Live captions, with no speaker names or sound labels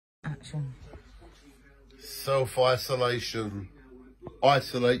Self-isolation. Self-isolation.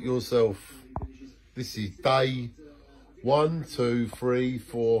 Isolate yourself. This is day 1, 2, 3,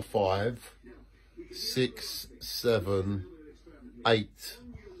 4, 5, 6, 7, 8.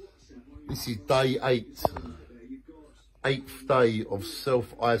 This is day 8. 8th day of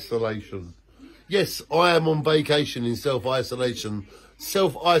self-isolation. Yes, I am on vacation in self-isolation.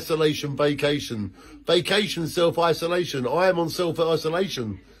 Self-isolation vacation. Vacation self-isolation. I am on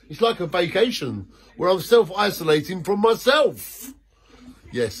self-isolation. It's like a vacation where I'm self-isolating from myself.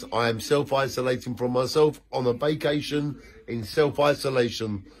 Yes, I am self-isolating from myself on a vacation in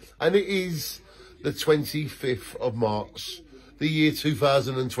self-isolation. And it is the 25th of March, the year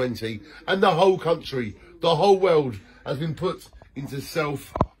 2020. And the whole country, the whole world has been put into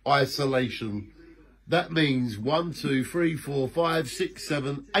self-isolation. That means 1, 2, 3, 4, 5, 6,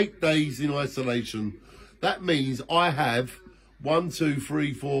 7, 8 days in isolation. That means I have 1, 2,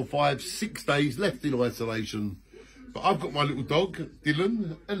 3, 4, 5, 6 days left in isolation. But I've got my little dog,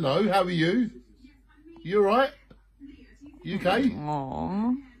 Dylan. Hello, how are you? You all right? You okay?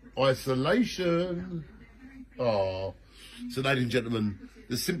 Aww. Isolation. Oh. So, ladies and gentlemen,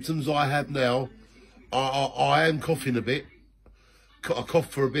 the symptoms I have now, I am coughing a bit. I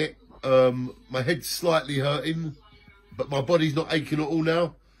cough for a bit. My head's slightly hurting, but my body's not aching at all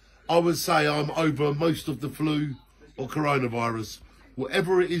now. I would say I'm over most of the flu or coronavirus.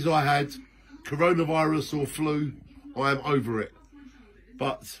 Whatever it is I had, coronavirus or flu, I am over it.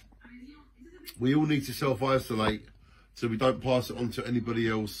 But we all need to self-isolate so we don't pass it on to anybody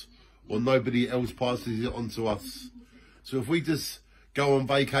else or nobody else passes it on to us. So if we just go on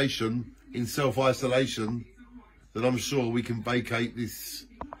vacation in self-isolation, then I'm sure we can vacate this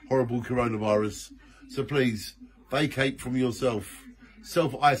horrible coronavirus. So please, vacate from yourself.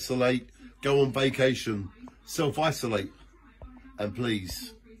 Self-isolate, go on vacation, self-isolate, and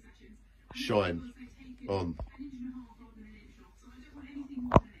please, shine on.